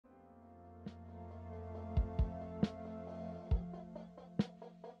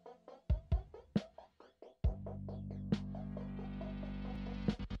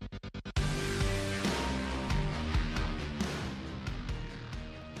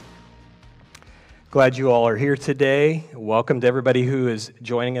Glad you all are here today. Welcome to everybody who is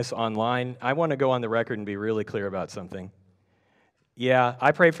joining us online. I want to go on the record and be really clear about something. Yeah,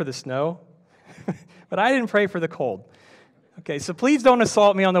 I prayed for the snow, but I didn't pray for the cold. Okay, so please don't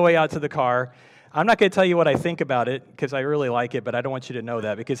assault me on the way out to the car. I'm not going to tell you what I think about it because I really like it, but I don't want you to know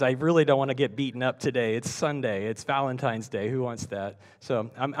that because I really don't want to get beaten up today. It's Sunday. It's Valentine's Day. Who wants that?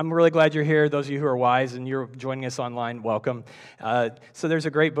 So I'm really glad you're here. Those of you who are wise and you're joining us online, welcome. So there's a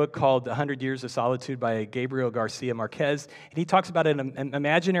great book called 100 Years of Solitude by Gabriel Garcia Marquez, and he talks about an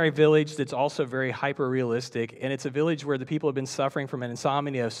imaginary village that's also very hyper-realistic, and it's a village where the people have been suffering from an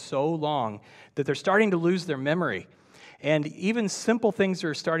insomnia so long that they're starting to lose their memory. And even simple things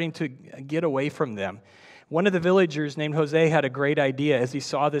are starting to get away from them. One of the villagers named Jose had a great idea. As he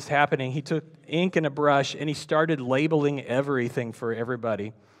saw this happening, he took ink and a brush and he started labeling everything for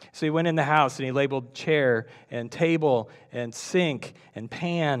everybody. So he went in the house and he labeled chair and table and sink and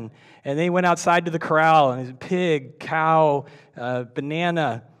pan. And then he went outside to the corral and pig, cow,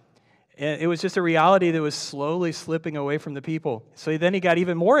 banana. And it was just a reality that was slowly slipping away from the people. So then he got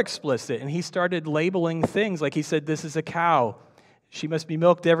even more explicit, and he started labeling things. Like he said, this is a cow. She must be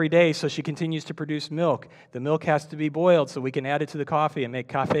milked every day so she continues to produce milk. The milk has to be boiled so we can add it to the coffee and make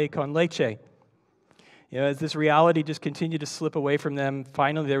café con leche. You know, as this reality just continued to slip away from them,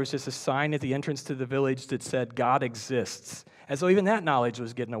 finally there was just a sign at the entrance to the village that said, God exists, as though even that knowledge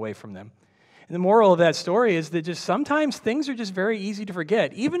was getting away from them. And the moral of that story is that just sometimes things are just very easy to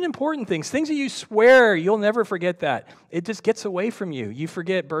forget. Even important things that you swear you'll never forget that. It just gets away from you. You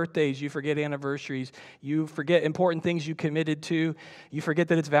forget birthdays, you forget anniversaries, you forget important things you committed to, you forget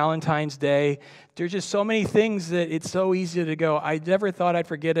that it's Valentine's Day. There's just so many things that it's so easy to go, I never thought I'd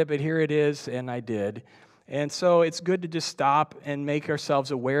forget it, but here it is, and I did. And so it's good to just stop and make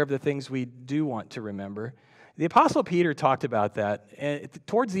ourselves aware of the things we do want to remember. The Apostle Peter talked about that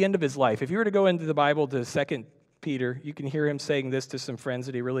towards the end of his life. If you were to go into the Bible to 2 Peter, you can hear him saying this to some friends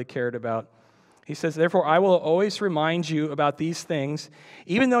that he really cared about. He says, therefore, I will always remind you about these things,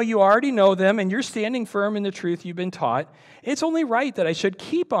 even though you already know them and you're standing firm in the truth you've been taught. It's only right that I should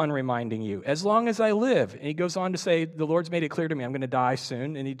keep on reminding you as long as I live. And he goes on to say, the Lord's made it clear to me I'm going to die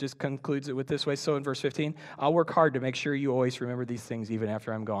soon. And he just concludes it with this way. So in verse 15, I'll work hard to make sure you always remember these things even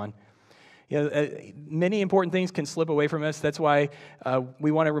after I'm gone. You know, many important things can slip away from us. That's why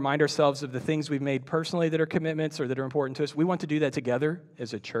we want to remind ourselves of the things we've made personally that are commitments or that are important to us. We want to do that together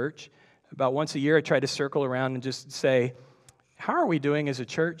as a church. About once a year, I try to circle around and just say, how are we doing as a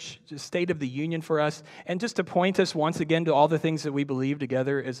church? Just state of the union for us. And just to point us once again to all the things that we believe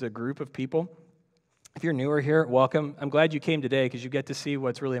together as a group of people. If you're newer here, welcome. I'm glad you came today because you get to see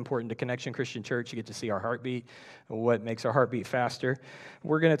what's really important to Connection Christian Church. You get to see our heartbeat, what makes our heartbeat faster.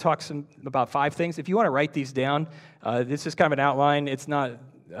 We're going to talk about 5 things. If you want to write these down, this is kind of an outline. It's not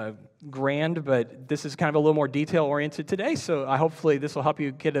grand, but this is kind of a little more detail-oriented today, so hopefully this will help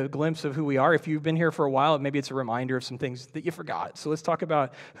you get a glimpse of who we are. If you've been here for a while, maybe it's a reminder of some things that you forgot. So let's talk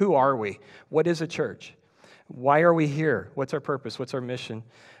about who are we? What is a church? Why are we here? What's our purpose? What's our mission?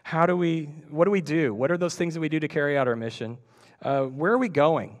 What do we do? What are those things that we do to carry out our mission? Where are we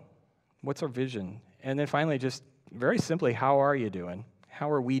going? What's our vision? And then finally, just very simply, how are you doing?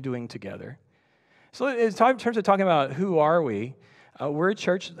 How are we doing together? So in terms of talking about who are we, we're a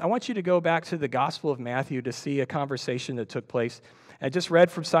church. I want you to go back to the Gospel of Matthew to see a conversation that took place. I just read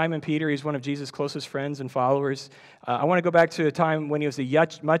from Simon Peter. He's one of Jesus' closest friends and followers. I want to go back to a time when he was a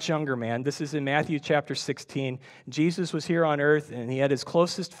much younger man. This is in Matthew chapter 16. Jesus was here on earth, and he had his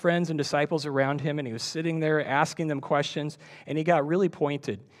closest friends and disciples around him, and he was sitting there asking them questions, and he got really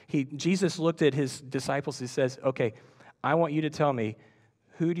pointed. Jesus looked at his disciples and says, okay, I want you to tell me,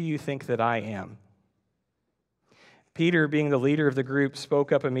 who do you think that I am? Peter, being the leader of the group,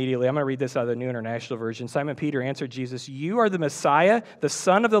 spoke up immediately. I'm going to read this out of the New International Version. Simon Peter answered Jesus, you are the Messiah, the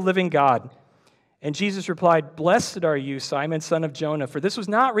Son of the living God. And Jesus replied, blessed are you, Simon, son of Jonah, for this was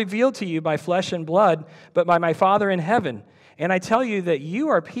not revealed to you by flesh and blood, but by my Father in heaven. And I tell you that you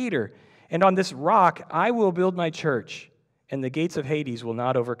are Peter, and on this rock I will build my church, and the gates of Hades will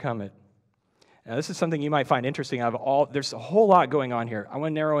not overcome it. Now, this is something you might find interesting. There's a whole lot going on here. I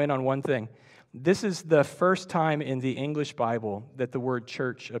want to narrow in on one thing. This is the first time in the English Bible that the word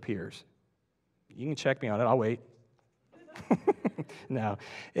church appears. You can check me on it. I'll wait. No.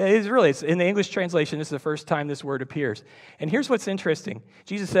 It's in the English translation, this is the first time this word appears. And here's what's interesting.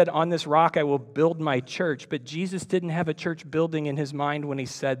 Jesus said, on this rock I will build my church, but Jesus didn't have a church building in his mind when he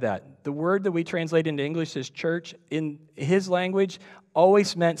said that. The word that we translate into English as church, in his language,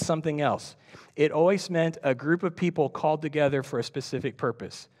 always meant something else. It always meant a group of people called together for a specific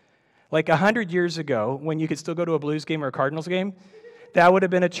purpose. Like 100 years ago, when you could still go to a Blues game or a Cardinals game, That would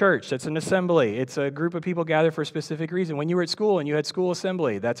have been a church. That's an assembly. It's a group of people gathered for a specific reason. When you were at school and you had school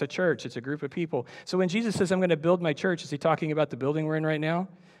assembly, that's a church. It's a group of people. So when Jesus says, I'm going to build my church, is he talking about the building we're in right now?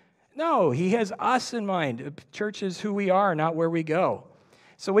 No, he has us in mind. Church is who we are, not where we go.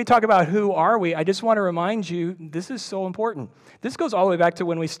 So we talk about who are we. I just want to remind you, this is so important. This goes all the way back to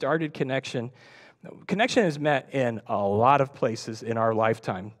when we started Connection. Connection is met in a lot of places in our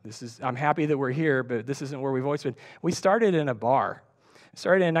lifetime. I'm happy that we're here, but this isn't where we've always been. We started in a bar.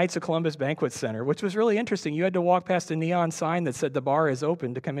 Started in Knights of Columbus Banquet Center, which was really interesting. You had to walk past a neon sign that said the bar is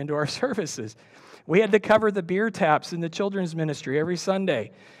open to come into our services. We had to cover the beer taps in the children's ministry every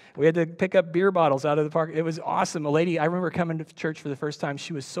Sunday. We had to pick up beer bottles out of the park. It was awesome. A lady, I remember coming to church for the first time.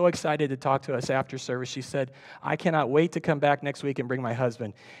 She was so excited to talk to us after service. She said, I cannot wait to come back next week and bring my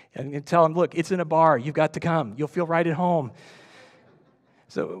husband. And tell him, look, it's in a bar. You've got to come. You'll feel right at home.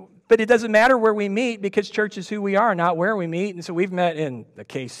 But it doesn't matter where we meet because church is who we are, not where we meet. And so we've met in the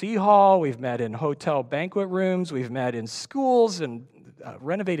KC Hall. We've met in hotel banquet rooms. We've met in schools and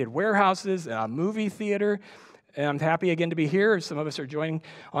renovated warehouses, a movie theater. And I'm happy again to be here. Some of us are joining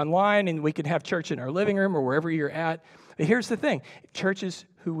online, and we can have church in our living room or wherever you're at. But here's the thing. Church is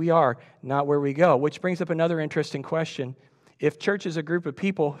who we are, not where we go, which brings up another interesting question. If church is a group of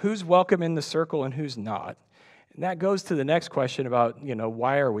people, who's welcome in the circle and who's not? And that goes to the next question about,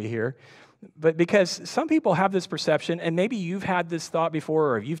 why are we here? But because some people have this perception, and maybe you've had this thought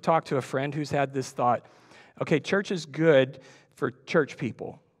before, or you've talked to a friend who's had this thought, okay, church is good for church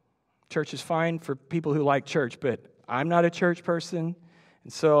people. Church is fine for people who like church, but I'm not a church person.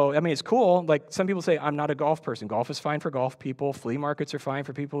 And so, it's cool. Like some people say, I'm not a golf person. Golf is fine for golf people. Flea markets are fine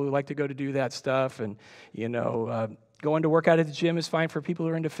for people who like to go to do that stuff. And, going to work out at the gym is fine for people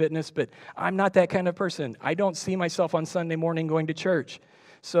who are into fitness, but I'm not that kind of person. I don't see myself on Sunday morning going to church.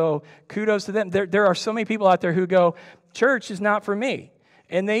 So kudos to them. There are so many people out there who go, church is not for me.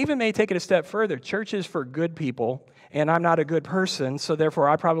 And they even may take it a step further. Church is for good people, and I'm not a good person, so therefore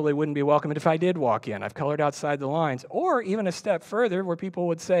I probably wouldn't be welcomed if I did walk in. I've colored outside the lines. Or even a step further where people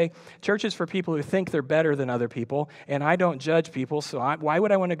would say, church is for people who think they're better than other people, and I don't judge people, so why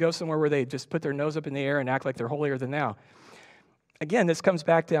would I want to go somewhere where they just put their nose up in the air and act like they're holier than thou? Again, this comes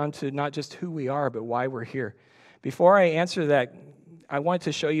back down to not just who we are, but why we're here. Before I answer that, I want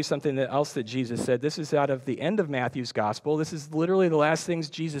to show you something else that Jesus said. This is out of the end of Matthew's gospel. This is literally the last things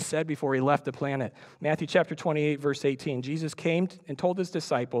Jesus said before he left the planet. Matthew chapter 28, verse 18. Jesus came and told his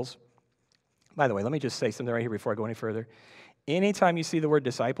disciples, by the way, let me just say something right here before I go any further. Anytime you see the word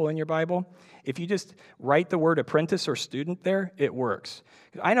disciple in your Bible, if you just write the word apprentice or student there, it works.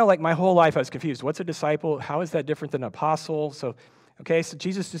 I know my whole life I was confused. What's a disciple? How is that different than an apostle? So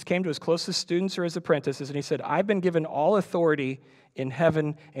Jesus just came to his closest students or his apprentices, and he said, I've been given all authority in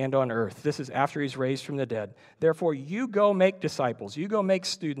heaven and on earth. This is after he's raised from the dead. Therefore, you go make disciples, you go make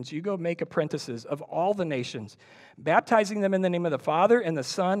students, you go make apprentices of all the nations, baptizing them in the name of the Father and the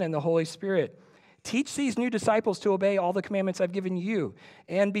Son and the Holy Spirit. Teach these new disciples to obey all the commandments I've given you.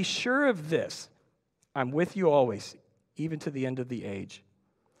 And be sure of this, I'm with you always, even to the end of the age.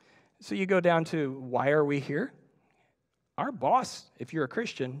 So you go down to, why are we here? Our boss, if you're a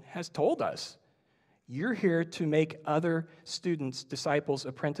Christian, has told us, you're here to make other students, disciples,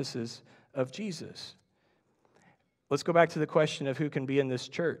 apprentices of Jesus. Let's go back to the question of who can be in this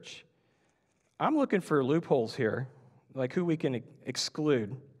church. I'm looking for loopholes here, like who we can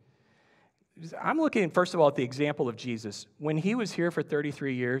exclude. I'm looking, first of all, at the example of Jesus. When he was here for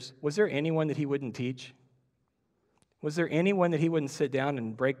 33 years, was there anyone that he wouldn't teach? Was there anyone that he wouldn't sit down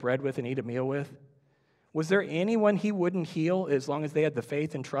and break bread with and eat a meal with? Was there anyone he wouldn't heal as long as they had the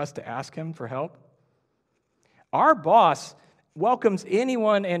faith and trust to ask him for help? Our boss welcomes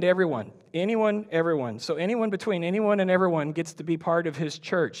anyone and everyone. Anyone, everyone. So anyone between anyone and everyone gets to be part of his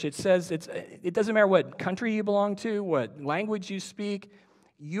church. It says it doesn't matter what country you belong to, what language you speak.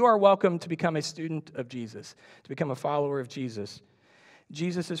 You are welcome to become a student of Jesus, to become a follower of Jesus.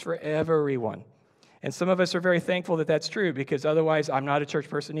 Jesus is for everyone. And some of us are very thankful that that's true, because otherwise I'm not a church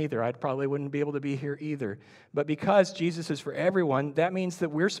person either. I probably wouldn't be able to be here either. But because Jesus is for everyone, that means that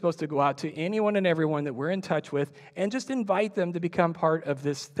we're supposed to go out to anyone and everyone that we're in touch with and just invite them to become part of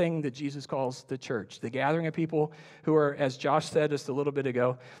this thing that Jesus calls the church, the gathering of people who are, as Josh said just a little bit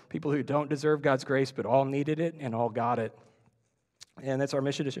ago, people who don't deserve God's grace but all needed it and all got it. And that's our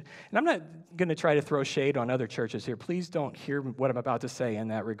mission. And I'm not going to try to throw shade on other churches here. Please don't hear what I'm about to say in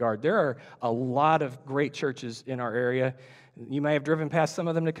that regard. There are a lot of great churches in our area. You may have driven past some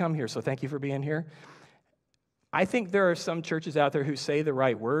of them to come here, so thank you for being here. I think there are some churches out there who say the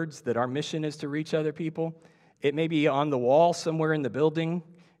right words, that our mission is to reach other people. It may be on the wall somewhere in the building.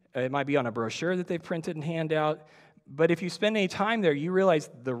 It might be on a brochure that they've printed and hand out. But if you spend any time there, you realize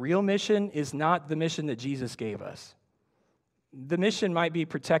the real mission is not the mission that Jesus gave us. The mission might be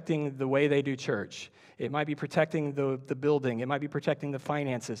protecting the way they do church. It might be protecting the building. It might be protecting the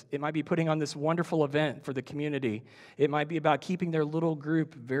finances. It might be putting on this wonderful event for the community. It might be about keeping their little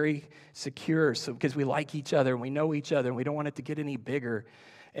group very secure because we like each other and we know each other and we don't want it to get any bigger.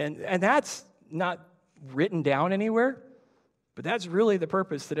 And that's not written down anywhere, but that's really the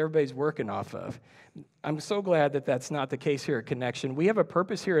purpose that everybody's working off of. I'm so glad that that's not the case here at Connection. We have a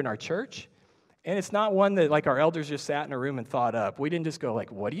purpose here in our church. And it's not one that, like, our elders just sat in a room and thought up. We didn't just go,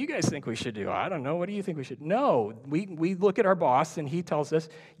 like, what do you guys think we should do? I don't know. What do you think we should? No. We look at our boss, and he tells us,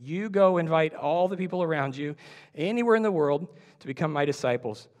 you go invite all the people around you, anywhere in the world, to become my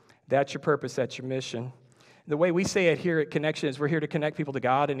disciples. That's your purpose. That's your mission. The way we say it here at Connection is we're here to connect people to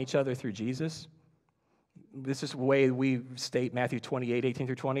God and each other through Jesus. This is the way we state Matthew 28, 18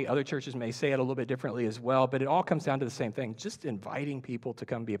 through 20. Other churches may say it a little bit differently as well, but it all comes down to the same thing, just inviting people to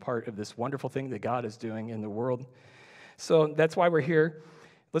come be a part of this wonderful thing that God is doing in the world. So that's why we're here.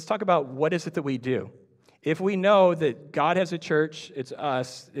 Let's talk about what is it that we do. If we know that God has a church, it's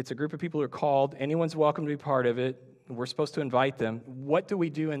us, it's a group of people who are called, anyone's welcome to be part of it, we're supposed to invite them, what do we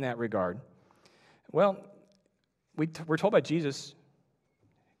do in that regard? Well, we're told by Jesus,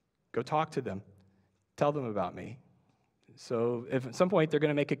 go talk to them. Tell them about me. So if at some point they're going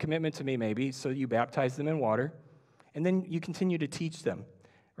to make a commitment to me maybe, so you baptize them in water, and then you continue to teach them.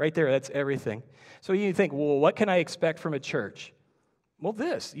 Right there, that's everything. So you think, well, what can I expect from a church? Well,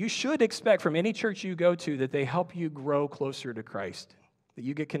 this. You should expect from any church you go to that they help you grow closer to Christ, that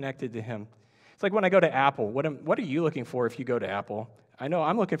you get connected to Him. It's like when I go to Apple. What are you looking for if you go to Apple? I know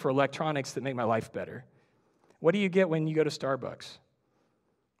I'm looking for electronics that make my life better. What do you get when you go to Starbucks?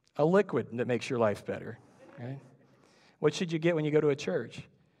 A liquid that makes your life better, right? What should you get when you go to a church?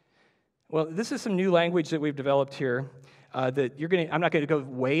 Well, this is some new language that we've developed here that I'm not going to go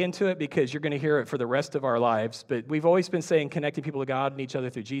way into it because you're going to hear it for the rest of our lives, but we've always been saying connecting people to God and each other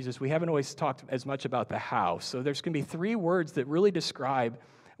through Jesus. We haven't always talked as much about the how. So there's going to be 3 words that really describe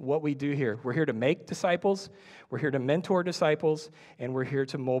what we do here. We're here to make disciples, we're here to mentor disciples, and we're here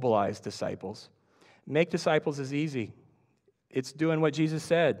to mobilize disciples. Make disciples is easy. It's doing what Jesus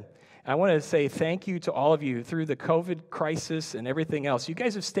said. I want to say thank you to all of you through the COVID crisis and everything else. You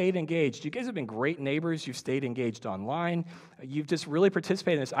guys have stayed engaged. You guys have been great neighbors. You've stayed engaged online. You've just really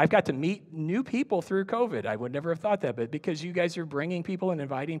participated in this. I've got to meet new people through COVID. I would never have thought that, but because you guys are bringing people and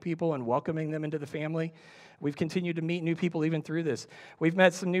inviting people and welcoming them into the family, we've continued to meet new people even through this. We've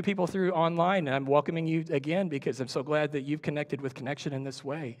met some new people through online, and I'm welcoming you again because I'm so glad that you've connected with Connection in this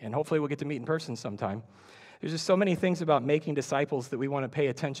way, and hopefully we'll get to meet in person sometime. There's just so many things about making disciples that we want to pay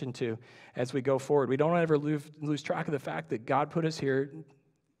attention to as we go forward. We don't ever lose track of the fact that God put us here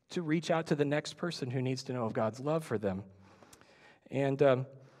to reach out to the next person who needs to know of God's love for them. And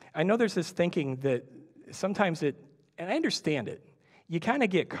I know there's this thinking that sometimes and I understand it, you kind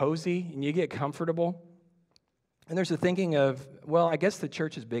of get cozy and you get comfortable. And there's a thinking of, well, I guess the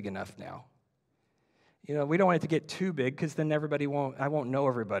church is big enough now. You know, we don't want it to get too big because then I won't know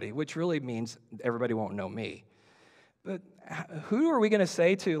everybody, which really means everybody won't know me. But who are we going to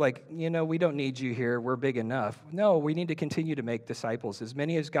say to, like, we don't need you here, we're big enough? No, we need to continue to make disciples. As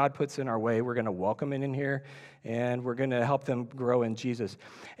many as God puts in our way, we're going to welcome in here, and we're going to help them grow in Jesus.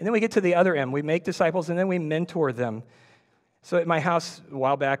 And then we get to the other end. We make disciples, and then we mentor them. So at my house a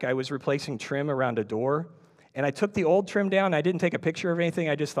while back, I was replacing trim around a door, and I took the old trim down. I didn't take a picture of anything.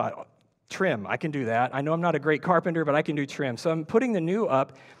 I just thought, trim, I can do that. I know I'm not a great carpenter, but I can do trim. So I'm putting the new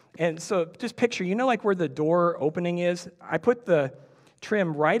up, and so just picture, like where the door opening is? I put the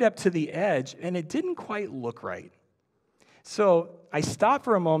trim right up to the edge, and it didn't quite look right. So I stopped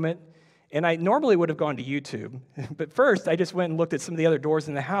for a moment, and I normally would have gone to YouTube, but first I just went and looked at some of the other doors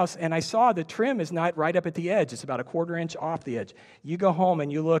in the house, and I saw the trim is not right up at the edge. It's about a 1/4 inch off the edge. You go home and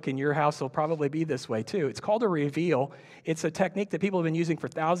you look, and your house will probably be this way too. It's called a reveal. It's a technique that people have been using for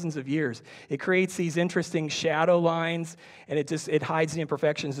thousands of years. It creates these interesting shadow lines, and it hides the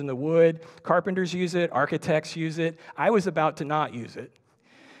imperfections in the wood. Carpenters use it. Architects use it. I was about to not use it.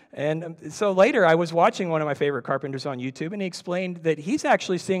 And so later, I was watching one of my favorite carpenters on YouTube, and he explained that he's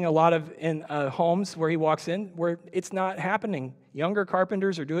actually seeing a lot of in homes where he walks in where it's not happening. Younger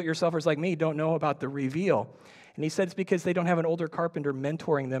carpenters or do-it-yourselfers like me don't know about the reveal. And he said it's because they don't have an older carpenter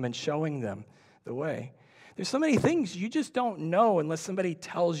mentoring them and showing them the way. There's so many things you just don't know unless somebody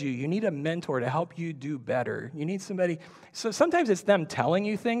tells you. You need a mentor to help you do better. You need somebody. So sometimes it's them telling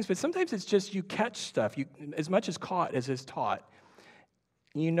you things, but sometimes it's just you catch stuff. As much is caught as is taught.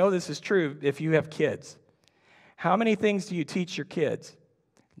 You know this is true if you have kids. How many things do you teach your kids?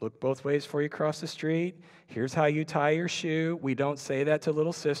 Look both ways before you cross the street. Here's how you tie your shoe. We don't say that to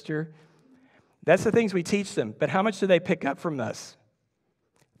little sister. That's the things we teach them. But how much do they pick up from us?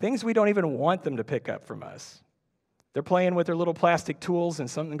 Things we don't even want them to pick up from us. They're playing with their little plastic tools and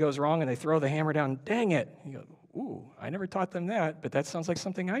something goes wrong and they throw the hammer down. Dang it. You go, ooh, I never taught them that, but that sounds like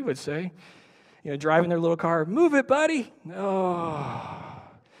something I would say. Driving their little car, move it, buddy. Oh.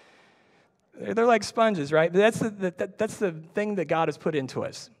 They're like sponges, right? But that's the thing that God has put into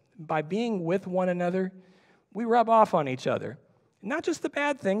us. By being with one another, we rub off on each other. Not just the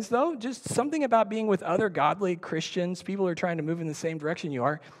bad things, though, just something about being with other godly Christians, people who are trying to move in the same direction you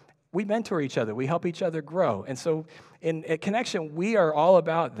are. We mentor each other. We help each other grow. And so at Connection, we are all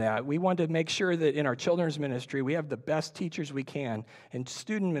about that. We want to make sure that in our children's ministry, we have the best teachers we can. In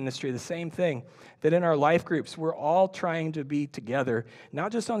student ministry, the same thing. That in our life groups, we're all trying to be together,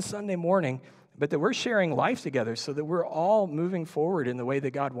 not just on Sunday morning, but that we're sharing life together so that we're all moving forward in the way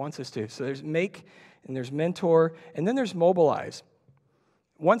that God wants us to. So there's make, and there's mentor, and then there's mobilize.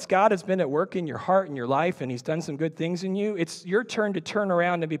 Once God has been at work in your heart and your life and he's done some good things in you, it's your turn to turn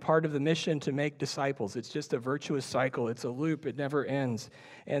around and be part of the mission to make disciples. It's just a virtuous cycle. It's a loop. It never ends.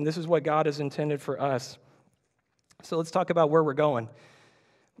 And this is what God has intended for us. So let's talk about where we're going.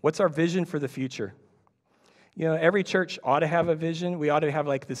 What's our vision for the future? Every church ought to have a vision. We ought to have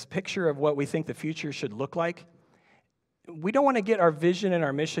like this picture of what we think the future should look like. We don't want to get our vision and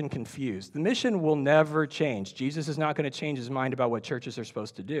our mission confused. The mission will never change. Jesus is not going to change his mind about what churches are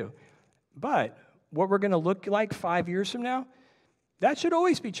supposed to do. But what we're going to look like 5 years from now, that should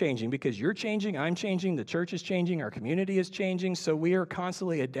always be changing because you're changing, I'm changing, the church is changing, our community is changing, so we are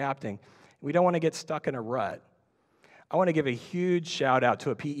constantly adapting. We don't want to get stuck in a rut. I want to give a huge shout out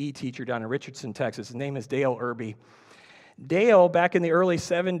to a PE teacher down in Richardson, Texas. His name is Dale Irby. Dale, back in the early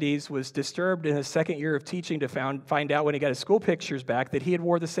 70s, was disturbed in his second year of teaching to find out when he got his school pictures back that he had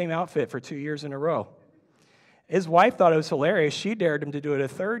wore the same outfit for 2 years in a row. His wife thought it was hilarious. She dared him to do it a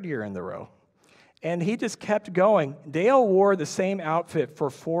third year in the row. And he just kept going. Dale wore the same outfit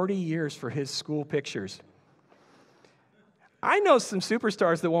for 40 years for his school pictures. I know some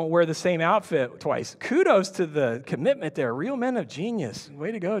superstars that won't wear the same outfit twice. Kudos to the commitment there. Real men of genius.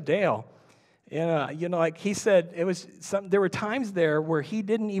 Way to go, Dale. Like he said, there were times there where he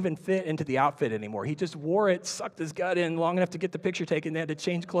didn't even fit into the outfit anymore. He just wore it, sucked his gut in long enough to get the picture taken. They had to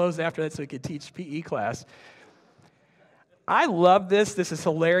change clothes after that so he could teach PE class. I love this. This is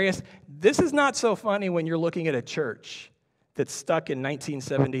hilarious. This is not so funny when you're looking at a church that's stuck in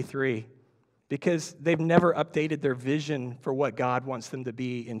 1973 because they've never updated their vision for what God wants them to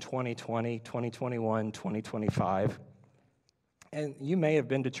be in 2020, 2021, 2025. And you may have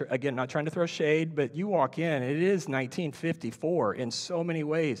been to church, again, not trying to throw shade, but you walk in, it is 1954 in so many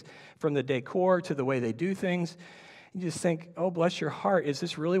ways, from the decor to the way they do things. You just think, oh, bless your heart, is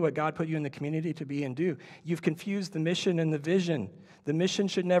this really what God put you in the community to be and do? You've confused the mission and the vision. The mission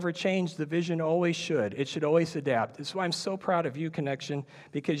should never change. The vision always should. It should always adapt. That's why I'm so proud of you, Connection,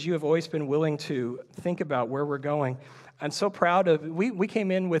 because you have always been willing to think about where we're going. I'm so proud of, we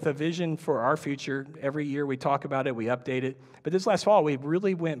came in with a vision for our future. Every year we talk about it, we update it. But this last fall, we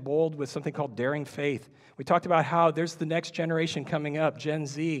really went bold with something called Daring Faith. We talked about how there's the next generation coming up, Gen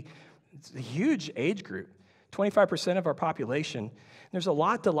Z. It's a huge age group, 25% of our population. There's a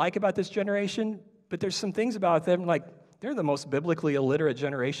lot to like about this generation, but there's some things about them, like they're the most biblically illiterate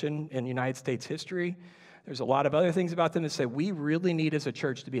generation in United States history. There's a lot of other things about them that say we really need as a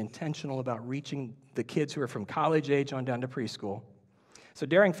church to be intentional about reaching the kids who are from college age on down to preschool. So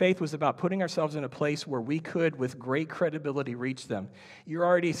Daring Faith was about putting ourselves in a place where we could, with great credibility, reach them. You're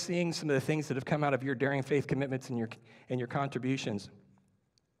already seeing some of the things that have come out of your Daring Faith commitments and your contributions.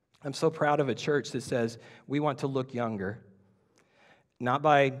 I'm so proud of a church that says we want to look younger, not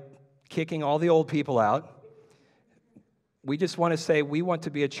by kicking all the old people out. We just want to say we want to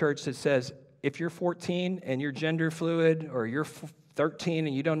be a church that says, if you're 14 and you're gender fluid, or you're 13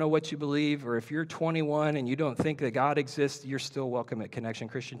 and you don't know what you believe, or if you're 21 and you don't think that God exists, you're still welcome at Connection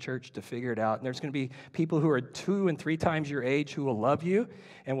Christian Church to figure it out. And there's going to be people who are 2 and 3 times your age who will love you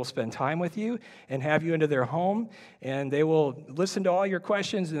and will spend time with you and have you into their home, and they will listen to all your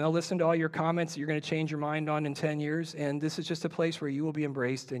questions and they'll listen to all your comments that you're going to change your mind on in 10 years. And this is just a place where you will be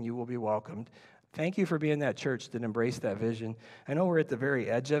embraced and you will be welcomed. Thank you for being that church that embraced that vision. I know we're at the very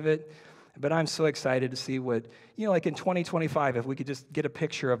edge of it, but I'm so excited to see what, like in 2025, if we could just get a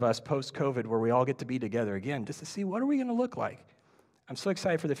picture of us post-COVID where we all get to be together again, just to see what are we going to look like. I'm so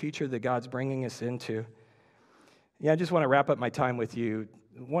excited for the future that God's bringing us into. I just want to wrap up my time with you.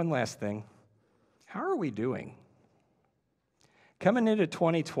 One last thing. How are we doing? Coming into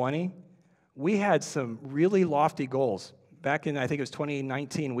 2020, we had some really lofty goals. back in, I think it was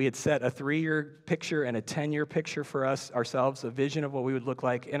 2019, we had set a 3-year picture and a 10-year picture for ourselves, a vision of what we would look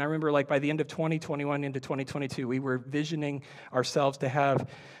like. And I remember like by the end of 2021 into 2022, we were visioning ourselves to have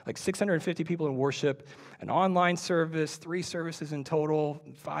like 650 people in worship, an online service, 3 services in total,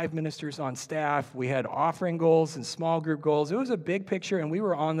 5 ministers on staff. We had offering goals and small group goals. It was a big picture, and we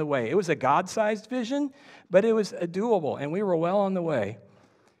were on the way. It was a God-sized vision, but it was doable, and we were well on the way.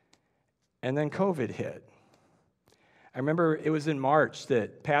 And then COVID hit. I remember it was in March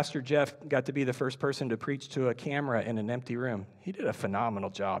that Pastor Jeff got to be the first person to preach to a camera in an empty room. He did a phenomenal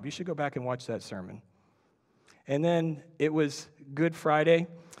job. You should go back and watch that sermon. And then it was Good Friday,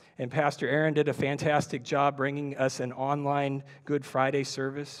 and Pastor Aaron did a fantastic job bringing us an online Good Friday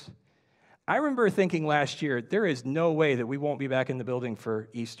service. I remember thinking last year, there is no way that we won't be back in the building for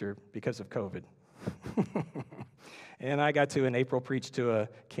Easter because of COVID. And I got to, in April, preach to a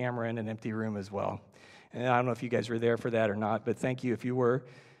camera in an empty room as well. And I don't know if you guys were there for that or not, but thank you if you were.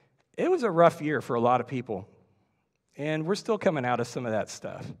 It was a rough year for a lot of people. And we're still coming out of some of that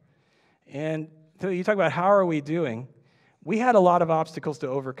stuff. And so you talk about how are we doing? We had a lot of obstacles to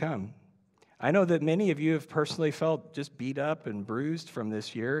overcome. I know that many of you have personally felt just beat up and bruised from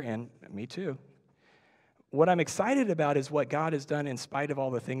this year, and me too. What I'm excited about is what God has done in spite of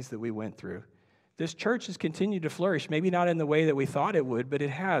all the things that we went through. This church has continued to flourish, maybe not in the way that we thought it would, but it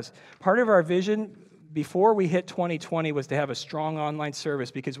has. Part of our vision before we hit 2020 was to have a strong online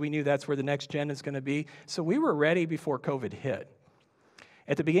service because we knew that's where the next gen is going to be. So we were ready before COVID hit.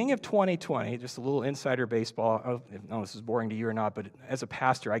 At the beginning of 2020, just a little insider baseball, I don't know if this is boring to you or not, but as a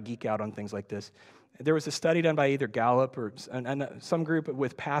pastor, I geek out on things like this. There was a study done by either Gallup or some group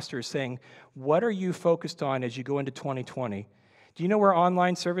with pastors saying, what are you focused on as you go into 2020? Do you know where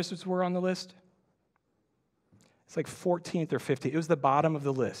online services were on the list? It's like 14th or 15th. It was the bottom of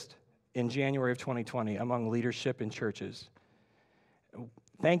the list in January of 2020 among leadership in churches.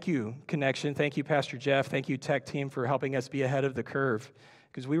 Thank you, Connection. Thank you, Pastor Jeff. Thank you, tech team, for helping us be ahead of the curve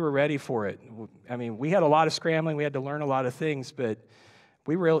because we were ready for it. I mean, we had a lot of scrambling. We had to learn a lot of things, but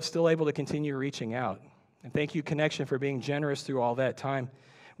we were still able to continue reaching out. And thank you, Connection, for being generous through all that time.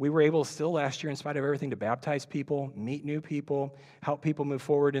 We were able still last year, in spite of everything, to baptize people, meet new people, help people move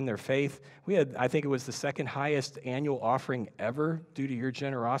forward in their faith. We had, I think it was the second highest annual offering ever due to your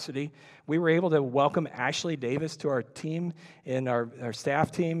generosity. We were able to welcome Ashley Davis to our team and our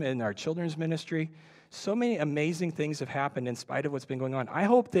staff team and our children's ministry. So many amazing things have happened in spite of what's been going on. I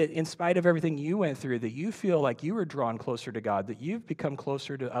hope that in spite of everything you went through, that you feel like you were drawn closer to God, that you've become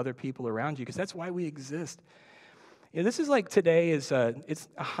closer to other people around you, because that's why we exist. Yeah, this is like today it's a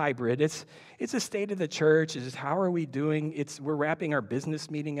hybrid. It's a state of the church. It's how are we doing? We're wrapping our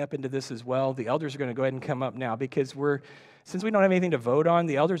business meeting up into this as well. The elders are going to go ahead and come up now because since we don't have anything to vote on,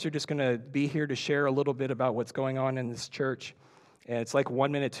 the elders are just going to be here to share a little bit about what's going on in this church. And it's like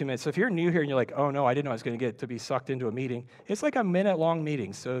 1 minute, 2 minutes. So if you're new here and you're like, oh no, I didn't know I was going to get to be sucked into a meeting, it's like a minute-long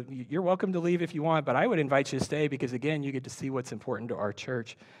meeting. So you're welcome to leave if you want, but I would invite you to stay because, again, you get to see what's important to our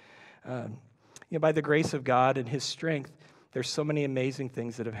church. By the grace of God and His strength, there's so many amazing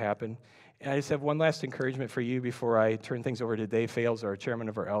things that have happened. And I just have one last encouragement for you before I turn things over to Dave Fales, our chairman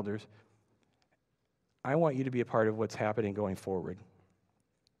of our elders. I want you to be a part of what's happening going forward.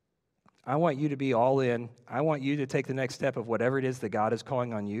 I want you to be all in. I want you to take the next step of whatever it is that God is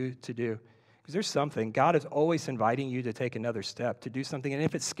calling on you to do. Because there's something. God is always inviting you to take another step, to do something. And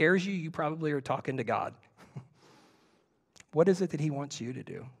if it scares you, you probably are talking to God. What is it that He wants you to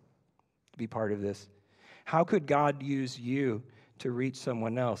do? To be part of this? How could God use you to reach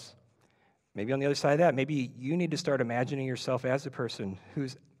someone else? Maybe on the other side of that, maybe you need to start imagining yourself as a person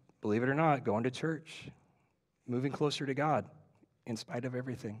who's, believe it or not, going to church, moving closer to God in spite of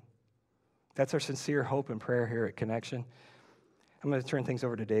everything. That's our sincere hope and prayer here at Connection. I'm going to turn things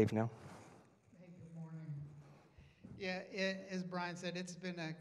over to Dave now. Hey, good morning. Yeah, as Brian said, it's been a